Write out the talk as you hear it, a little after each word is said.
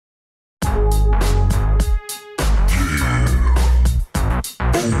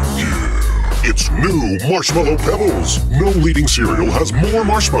New Marshmallow Pebbles. No leading cereal has more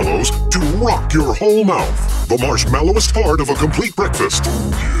marshmallows to rock your whole mouth. The marshmallowest part of a complete breakfast.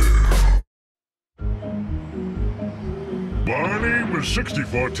 Barney, with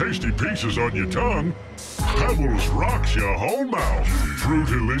 64 tasty pieces on your tongue, Pebbles rocks your whole mouth.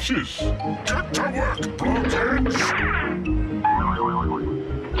 Fruity-licious. Get to work, blockheads!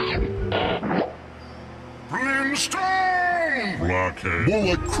 Flintstones! Blockhead. More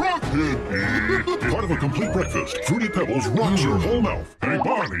like Crockhead. Part of a complete breakfast. Fruity Pebbles rocks your whole mouth. Hey,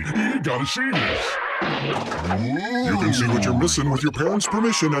 Barney, you gotta see this. You can see what you're missing with your parents'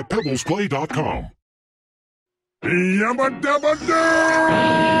 permission at pebblesplay.com. Yabba dabba doo!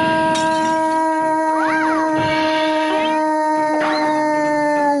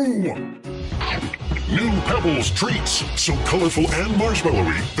 New Pebbles Treats. So colorful and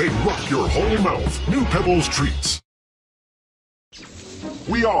marshmallowy, they rock your whole mouth. New Pebbles Treats.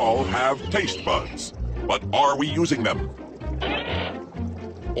 We all have taste buds, but are we using them?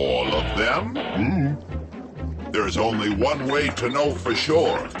 All of them? There's only one way to know for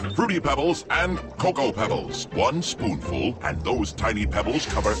sure. Fruity Pebbles and Cocoa Pebbles. One spoonful, and those tiny pebbles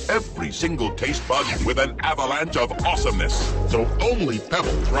cover every single taste bud with an avalanche of awesomeness. So only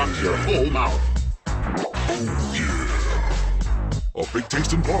Pebbles rocks your whole mouth. Oh, yeah. A big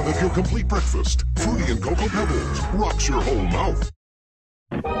tasting part of your complete breakfast. Fruity and Cocoa Pebbles rocks your whole mouth.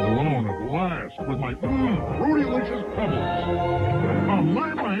 Alone at last with my fruity-licious pebbles. A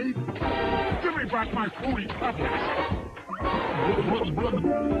mermaid? Give me back my fruity pebbles.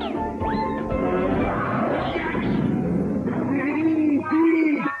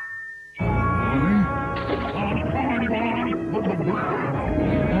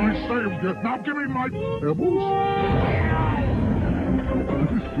 I saved you. Now give me my pebbles.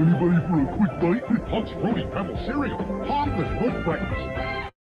 Anybody for a quick bite? Hunt's Fruity Pebble cereal. Harmless good breakfast.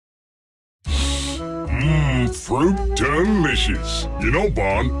 Fruit delicious. You know,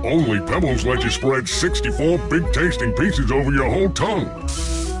 Bon, only Pebbles let you spread 64 big tasting pieces over your whole tongue.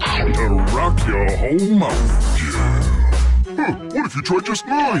 To rock your whole mouth. Yeah. Huh, what if you tried just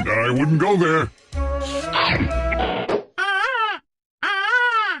 9? I wouldn't go there.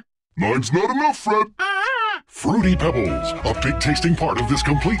 9's not enough, Fred. Fruity Pebbles, a big tasting part of this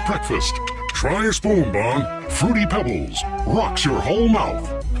complete breakfast. Try a spoon, Bon. Fruity Pebbles rocks your whole mouth.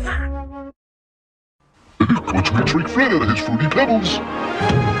 Watch me trick Fred out of his Fruity Pebbles.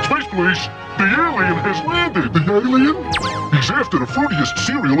 Space Police! The alien has landed! The alien? He's after the fruitiest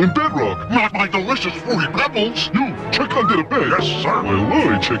cereal in Bedrock. Not my delicious Fruity Pebbles! You, check under the bed. Yes, sir.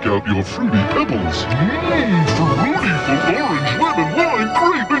 While I check out your Fruity Pebbles. Fruity full orange, lemon, lime,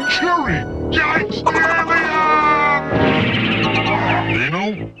 grape, and cherry. Yikes! The alien! Dino?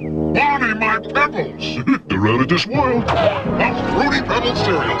 Barney, my Pebbles! They're out of this world. A Fruity Pebbles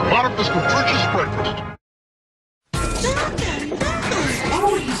cereal, part of this nutritious breakfast.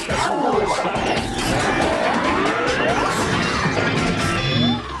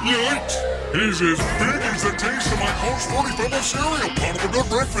 Yikes! He's as big as the taste of my Coach 40 Pebble cereal, part of a good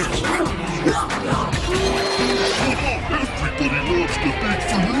breakfast. Everybody loves the big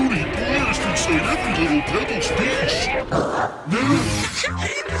fruity blast inside every little Pebbles piece.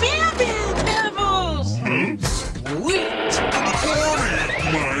 Pebbles! Sweet!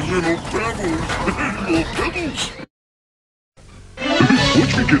 My little Pebbles! Your Pebbles!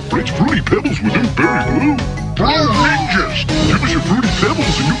 Watch me get rich Fruity Pebbles with new Berry Blue. Blue Ninjas! Give us your Fruity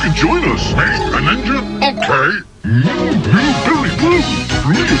Pebbles and you can join us. Me, a ninja? Okay. New Berry Blue.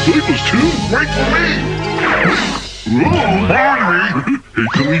 Fruity flavors too. Wait for me! Whoa. Barney!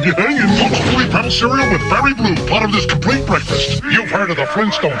 Hate to leave you hanging. Coach 40 Pebble cereal with Berry Blue, part of this complete breakfast. You've heard of the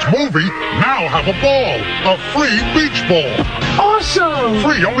Flintstones movie. Now have a ball. A free beach ball. Awesome!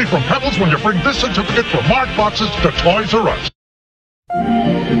 Free only from Pebbles when you bring this certificate from Mark Boxes to Toys R Us.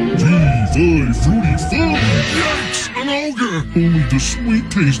 Fruity Fun! Yikes! An ogre! Only the sweet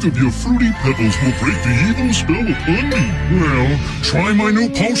taste of your Fruity Pebbles will break the evil spell upon me. Well, try my new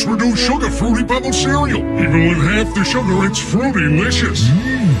post-reduced sugar Fruity Pebble cereal. Even with half the sugar, it's fruity-licious.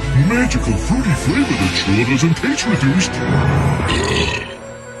 Magical fruity flavor that sure doesn't taste reduced.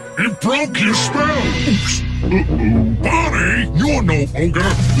 It broke your spell! Oops! Uh-oh. Barney, you're no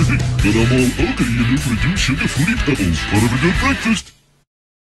ogre! But I'm all ogre, you new reduced sugar Fruity Pebbles. Part of a good breakfast.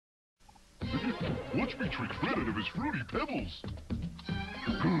 Watch me trick Fred out of his Fruity Pebbles.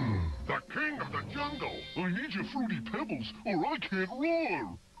 The king of the jungle! I need your Fruity Pebbles, or I can't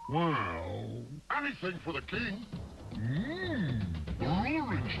roar. Well, anything for the king.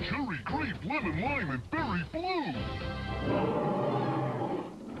 Orange, cherry, grape, lemon, lime, and berry blue.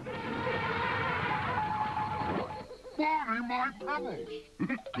 Barney, my Pebbles!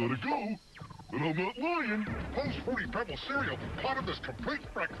 Gotta go. And I'm not lying. Post Fruity Pebbles cereal, part of this complete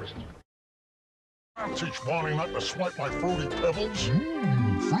breakfast. I'll teach Bonnie not to swipe my Fruity Pebbles.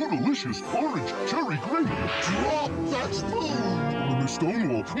 Fruitalicious orange cherry grape. Drop that spoon! Miss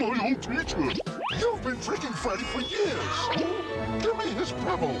Stonewall, my old teacher. You've been tricking Freddy for years. Give me his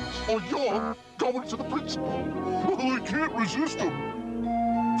Pebbles, or you're going to the principal. Well, I can't resist him.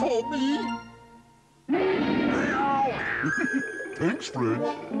 For me? Thanks, Fred.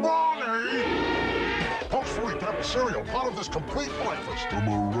 Bonnie! Post Fruity Pebbles cereal, part of this complete breakfast. I'm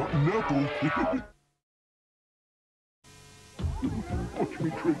a rotten apple. Watch me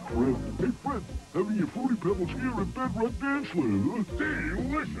trick, Fred. Hey, Fred, having your Fruity Pebbles here in Bedrock Danceland, huh?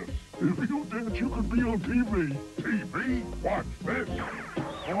 Delicious! If you dance, you could be on TV. TV? Watch this.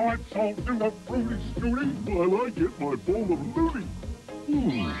 Oh, it's so do the Fruity Snooty. While I get my bowl of Looney.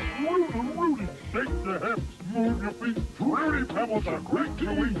 Rudy, shake your hips, move your feet. Fruity Pebbles are great to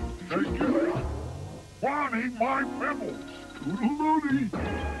eat. Shake your hips. Bonnie, my Pebbles. Toodle-oodie.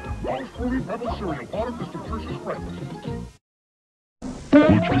 Post Fruity Pebbles cereal, part of this nutritious breakfast.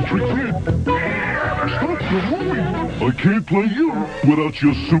 Watch me trick, Fred. Stop, you're moving. I can't play you without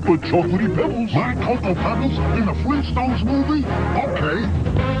your super chocolatey Pebbles. My Cocoa Pebbles in the Flintstones movie? Okay.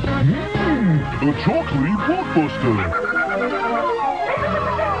 A chocolatey blockbuster.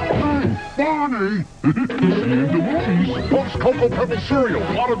 Bonnie! See you in the movies. Post Cocoa Pebbles cereal,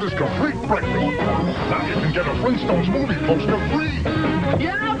 part of this complete breakfast. Now you can get a Flintstones movie poster free.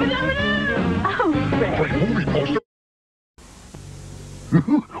 Oh, Fred. Free movie poster.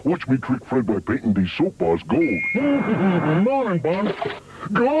 Watch me trick Fred by painting these soap bars gold. Morning, Bon.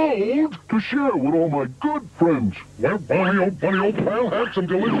 Gold to share with all my good friends. Well, Bonnie, old bunny, old pal, have some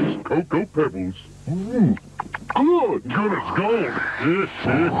delicious Cocoa Pebbles. Good. Good as gold.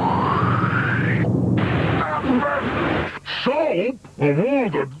 Soap of all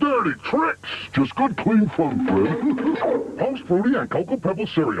the dirty tricks. Just good, clean fun, Fred. Post Fruity and Cocoa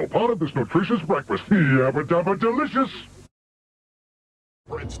Pebbles cereal, part of this nutritious breakfast. Yabba dabba delicious.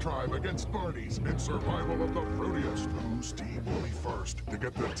 Fred's tribe against Barney's in survival of the fruitiest. Whose team will be first to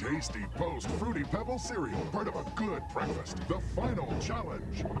get the tasty Post Fruity Pebbles cereal, part of a good breakfast? The final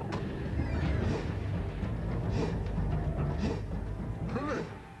challenge. Hey,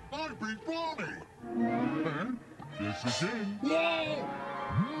 I beat Barney. And Yes, again. whoa!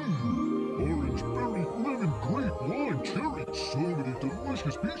 Orange, berry, lemon, grape, lime, cherry. So many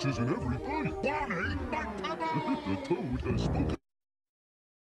delicious pieces in every bite. Barney, my Pebbles! The toad has spoken.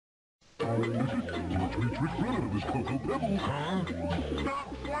 Watch me trick Fred out of his Cocoa Pebbles. Stop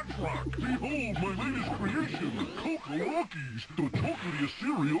Flex Rock! Behold my latest creation, Cocoa Rockies, the chocolatiest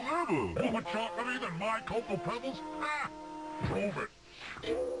cereal ever. More chocolatey than my Cocoa Pebbles? Ah! Prove it.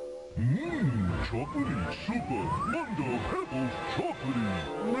 Chocolatey, super, Wonder Pebbles, chocolatey.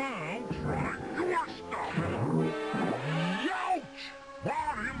 Now try your stuff. Youch!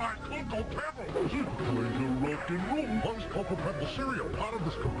 Barney, my Cocoa Pebbles! Play the rock and roll. Post Cocoa Pebbles cereal, part of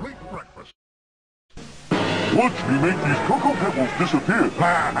this complete breakfast. Watch me make these Cocoa Pebbles disappear.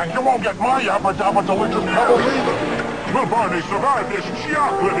 And you won't get my Yabba Dabba delicious Pebbles either. Will Barney survive this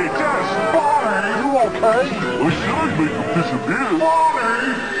chocolatey test? Barney, you okay? I said I'd make them disappear.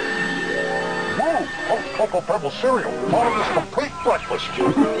 Barney! Whoa! Post Cocoa Pebbles cereal, part of this complete breakfast.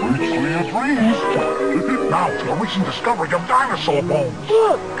 Reach for your dreams. Now to the recent discovery of dinosaur bones.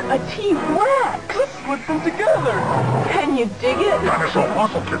 Look, a T-Rex. Let's put them together. Can you dig it? Dinosaur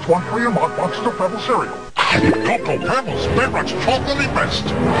fossil kits, 1 free a month, Monster Pebbles cereal. Cocoa Pebbles, Bedrock's chocolatey best.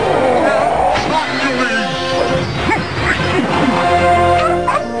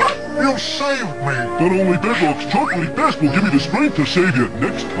 You saved me. Not only Bedrock's chocolatey best will give me the strength to save you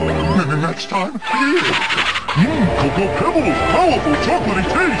next time. Next time, here. Cocoa Pebbles, powerful chocolatey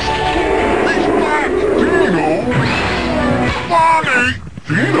taste. He's back. Dino. Barney.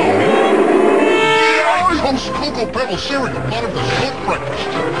 Dino. Post Cocoa Pebbles cereal, part of the good breakfast.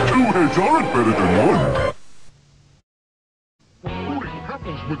 2 heads aren't better than 1. Fruity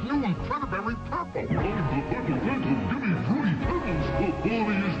Pebbles with new incredible purple. I'm the purple phantom. Give me Fruity Pebbles. The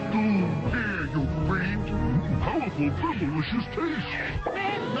body is doomed. Here, you fiend. Powerful purple-licious taste.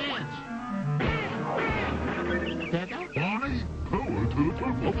 Barney? Power to the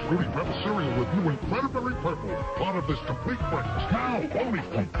purple. Fruity Pebbles cereal with new incredible purple, part of this complete breakfast. Now, only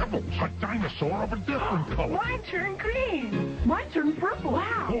from Pebbles, a dinosaur of a different color. Mine turned green. Mine turned purple.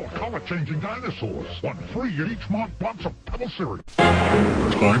 Wow. 4 color-changing dinosaurs. 1 free at each month box of Pebbles cereal.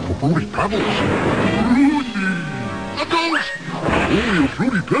 Time for Fruity Pebbles. Fruity. A ghost! Only a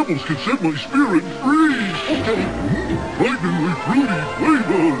Fruity Pebbles can set my spirit free. Okay. Frighteningly fruity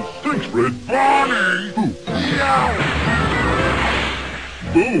flavors. Thanks, Fred. Barney! Ooh. Yow!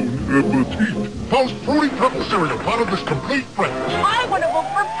 Bon appetit. How's Fruity Pebbles cereal part of this complete breakfast? I want to vote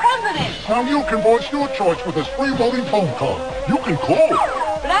for president. Now you can voice your choice with this free voting phone card. You can call.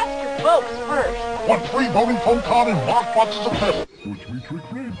 But ask your folks first. One free voting phone card and marked boxes of pebbles. Watch me trick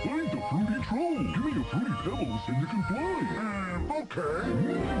Fred find the fruity troll. Give me a fruity pebbles and you can fly. Okay.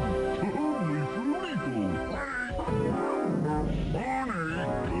 Totally fruity gold. Barney,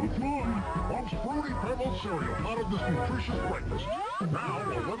 Gotta fly. Bob's Fruity Pebbles cereal, part of this nutritious breakfast. Now,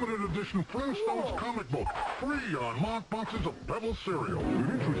 a limited edition Flintstones comic book, free on marked boxes of Pebbles cereal.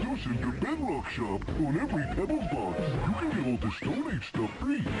 And introducing the Bedrock Shop on every Pebbles box. You can get all the Stone Age stuff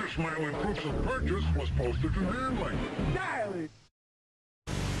free. This mailing proofs of purchase plus postage and handling.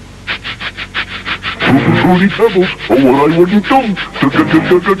 Fruity Pebbles are what I wouldn't do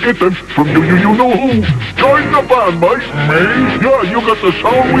to get them from you know who. Join the band, mate. Me? Yeah, you got the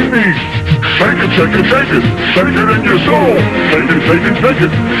sound we need. Shake it, shake it, shake it. Shake it in your soul. Shake it, shake it, shake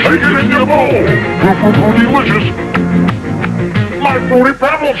it. Shake it in your bowl. Fruity-licious. My Fruity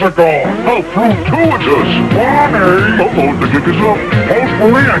Pebbles are gone. How fruit-tuitous. Barney! Uh-oh, the kick is up. How's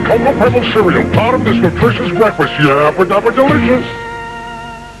Fruity and Cocoa Pebbles cereal, part of this nutritious breakfast. Yappa dabba delicious.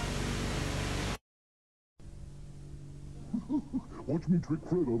 Watch me trick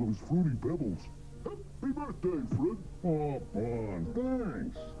Fred out of his Fruity Pebbles. Happy birthday, Fred. Oh, Bon,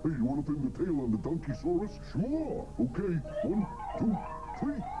 thanks. Hey, you want to pin the tail on the Donkeysaurus? Sure. Okay, 1, 2,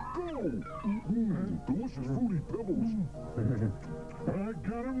 3, go! Delicious Fruity Pebbles. I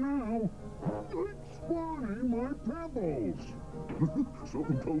got him now. It's Barney, my Pebbles.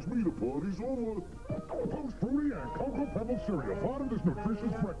 Something tells me the party's over. Post Fruity and Cocoa Pebbles cereal, part of this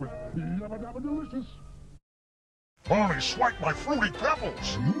nutritious breakfast. Yabba dabba delicious. Barney swiped my Fruity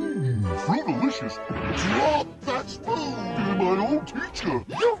Pebbles. Fruit-delicious. Drop that spoon. You're my old teacher.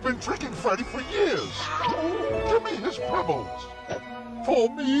 You've been tricking Freddy for years. Give me his Pebbles. For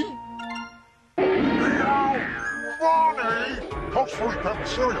me? Meow. Barney! Post Fruity Pebbles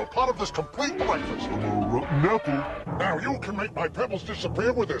cereal, part of this complete breakfast. I'm a rotten apple. Now you can make my Pebbles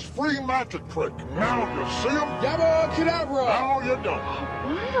disappear with this free magic trick. Now you see them? Yabba Kedavra! Now you don't. Wow.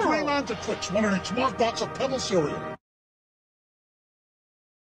 3 magic tricks, one in each marked box of Pebbles cereal.